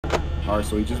Alright,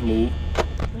 so he just moved.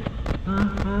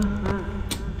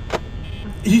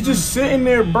 He's just sitting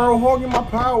there, bro, hogging my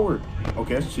power.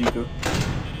 Okay, that's Chica.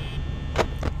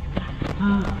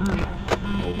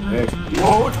 Oh, next.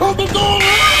 Whoa, close the door!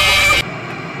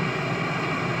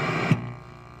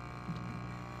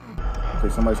 Okay,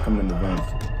 somebody's coming in the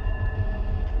vents.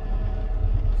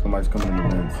 Somebody's coming in the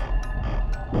vents.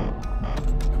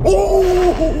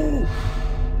 Oh!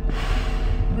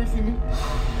 You see me?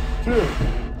 Chill.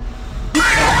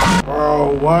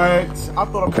 Bro, what? I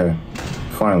thought. Okay,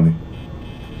 finally.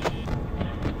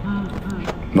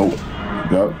 Nope.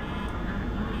 Yup.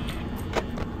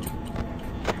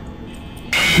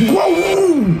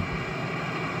 Whoa!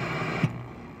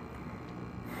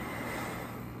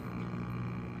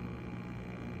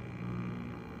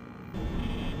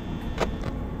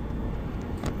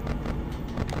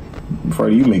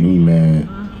 Freddy, you make me mad.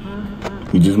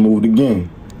 He just moved again.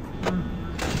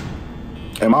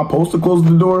 Am I supposed to close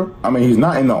the door? I mean, he's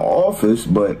not in the office,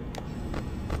 but...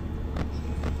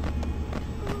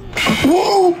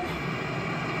 Whoa!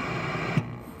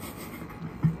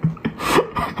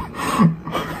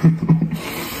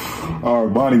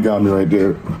 Alright, Bonnie got me right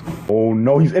there. Oh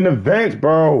no, he's in the vents,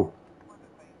 bro.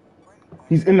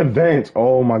 He's in the vents.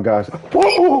 Oh my gosh.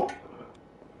 Whoa!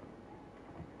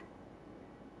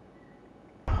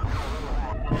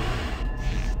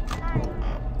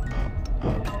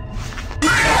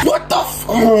 What the f—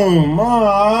 oh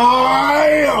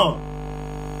my!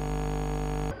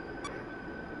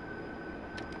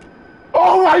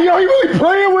 Oh my, yo, you really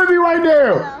playing with me right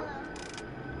now?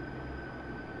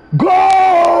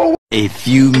 Go! A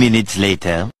few minutes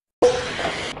later.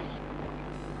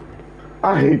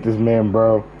 I hate this man,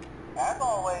 bro. As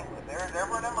always, if there is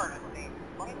ever an emergency,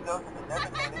 please go to the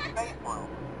designated space room.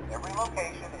 Every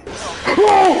location is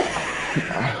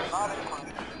not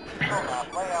included. Still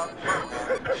not layout program.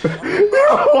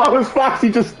 Yo, why was Foxy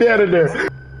just standing there?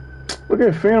 Look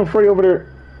at Phantom Freddy over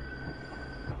there.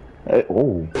 Hey,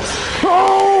 oh.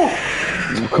 Oh!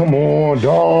 Come on,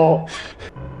 dog.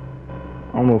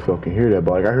 I don't know if y'all can hear that,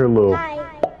 but like I hear a little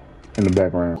in the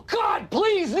background. God,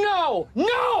 please, no!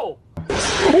 No!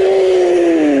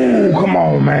 Ooh, come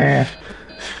on, man.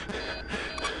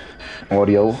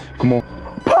 Audio, come on.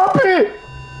 Pop it!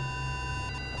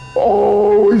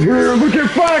 Oh, he's here. Look at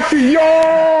Foxy,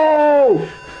 yo!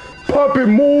 Puppet,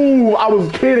 move. I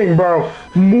was kidding, bro.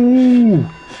 Move.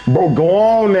 Bro, go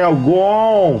on now. Go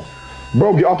on.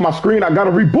 Bro, get off my screen. I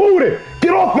gotta reboot it.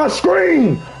 Get off my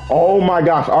screen. Oh my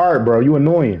gosh. All right, bro. You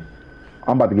annoying.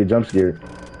 I'm about to get jump scared.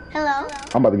 Hello?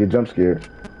 I'm about to get jump scared.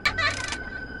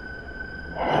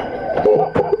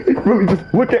 He really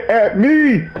just looking at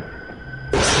me.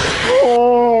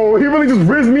 Oh, he really just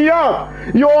rizzed me up.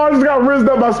 Yo, I just got rizzed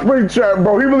up by Spring Trap,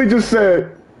 bro. He really just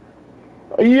said,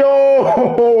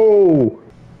 yo.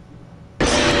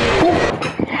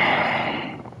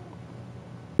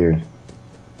 Here.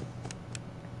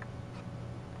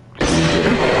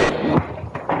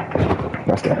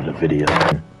 That's the end of the video.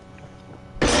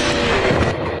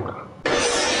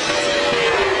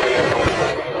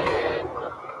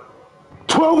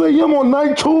 12 a.m. on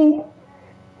night 2?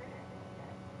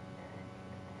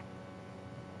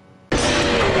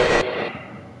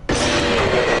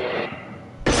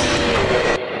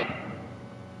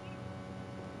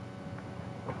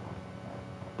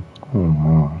 Oh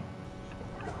my.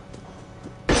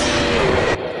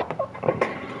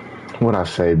 What'd I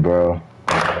say, bro?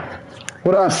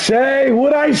 What'd I say?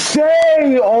 What'd I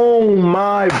say? Oh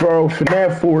my, bro.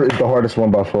 FNAF 4 is the hardest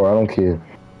one by far. I don't care.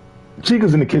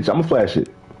 Chica's in the kitchen. I'm gonna flash it.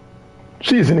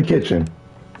 She's in the kitchen.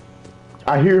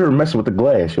 I hear her messing with the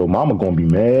glass. Yo, mama gonna be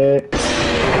mad.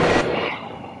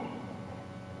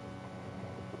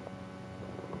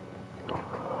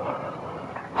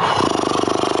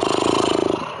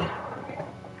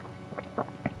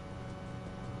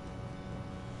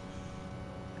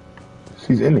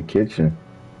 She's in the kitchen.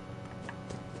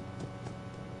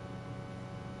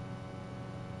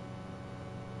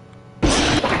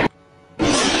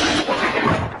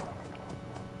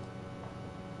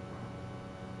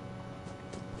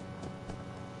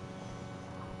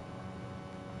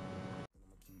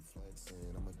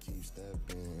 I'ma keep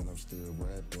stepping, and I'm still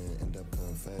rapping. End up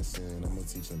confessing, I'ma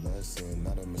teach a lesson,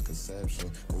 not a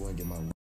misconception. Go and get my